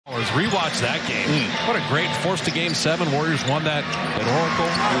Rewatch that game. What a great force to game 7. Warriors won that at Oracle.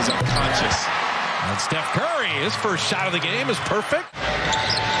 He was unconscious. And Steph Curry, his first shot of the game is perfect.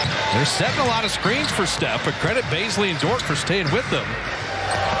 They're setting a lot of screens for Steph, but credit Bazley and Dort for staying with them.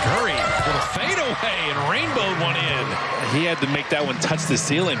 Curry with a fadeaway and rainbowed one in. He had to make that one touch the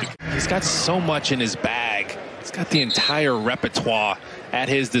ceiling. He's got so much in his bag. He's got the entire repertoire at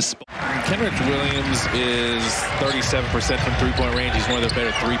his disposal. Kenrich Williams is 37% from three-point range. He's one of their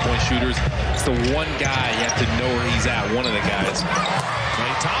better three-point shooters. It's the one guy you have to know where he's at, one of the guys.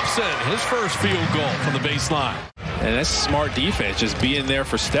 Klay Thompson, his first field goal from the baseline. And that's smart defense, just being there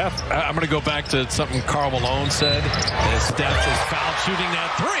for Steph. I'm going to go back to something Karl Malone said. As Steph is fouled shooting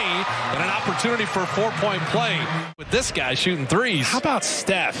that three, and an opportunity for a 4-point play with this guy shooting threes. How about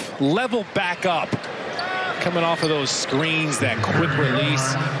Steph? Level back up. Coming off of those screens, that quick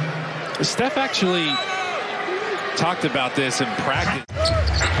release. Steph actually talked about this in practice. Dort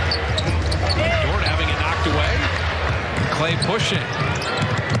having it knocked away. Klay pushing.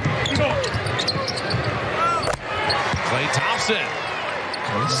 Klay Thompson,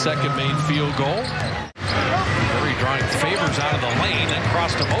 his second made field goal. Curry drawing favors out of the lane, then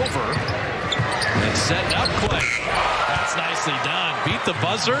crossed him over. And setting up Klay. That's nicely done. Beat the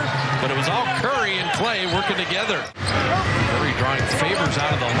buzzer, but it was all Curry and Klay working together. Curry drawing favors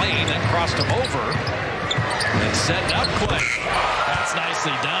out of the lane, then crossed him over. And setting up Klay. That's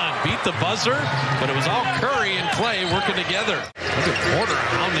nicely done. Beat the buzzer, but it was all Curry and Klay working together. Look at Porter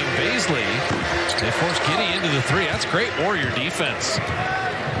hounding Bazley. They force Giddey into the three. That's great Warrior defense.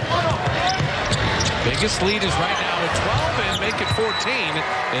 Biggest lead is right now at 12 and make it 14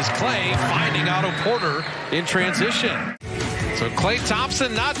 as Klay finding Otto Porter in transition. So Klay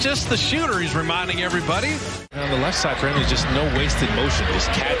Thompson, not just the shooter, he's reminding everybody. And on the left side for him is just no wasted motion. Just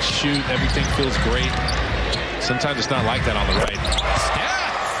catch, shoot, everything feels great. Sometimes it's not like that on the right.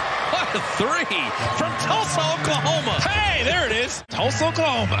 Steph, what a three from Tulsa, Oklahoma. Hey, there it is. Tulsa,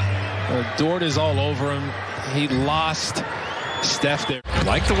 Oklahoma. Dort is all over him. He lost Steph there.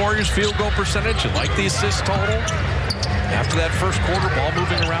 Like the Warriors' field goal percentage, and like the assist total. After that first quarter, ball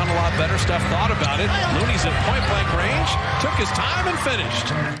moving around a lot better. Steph thought about it. Looney's at point-blank range, took his time and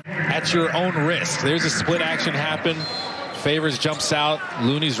finished. At your own risk. There's a split action happen. Favors jumps out.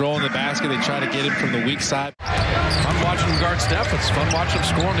 Looney's rolling the basket. They try to get him from the weak side. Fun watching him guard Steph. It's fun watching him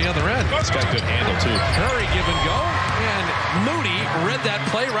score on the other end. He's got a good handle, too. Curry give and go, and Moody read that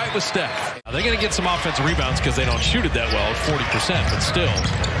play right with Steph. Now, they're going to get some offensive rebounds because they don't shoot it that well at 40%, but still.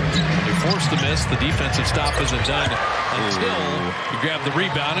 You're forced to miss. The defensive stop isn't done until you grab the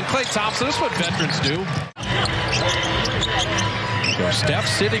rebound. And Klay Thompson, this is what veterans do. So Steph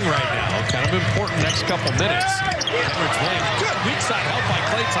sitting right now, kind of important next couple minutes. Good weak side help by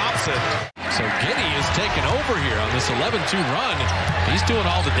Klay Thompson. So Giddey is taking over here on this 11-2 run. He's doing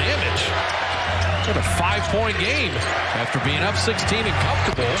all the damage. Got a 5-point game after being up 16 and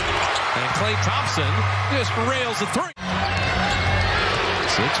comfortable. And Klay Thompson just rails the three.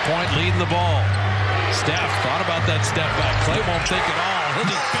 6-point lead in the ball. Steph thought about that step back. Klay won't take it all.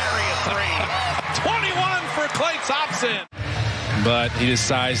 He'll just bury a three. 21 for Klay Thompson. But he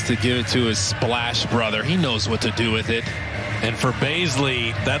decides to give it to his splash brother. He knows what to do with it. And for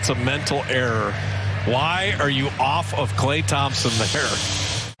Bazley, that's a mental error. Why are you off of Klay Thompson there?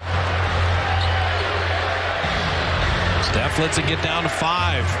 Steph lets it get down to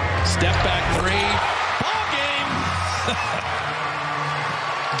 5. Step back 3. Ball game.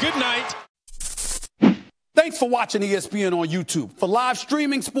 Good night. Thanks for watching ESPN on YouTube. For live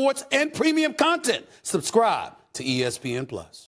streaming sports and premium content, subscribe to ESPN+.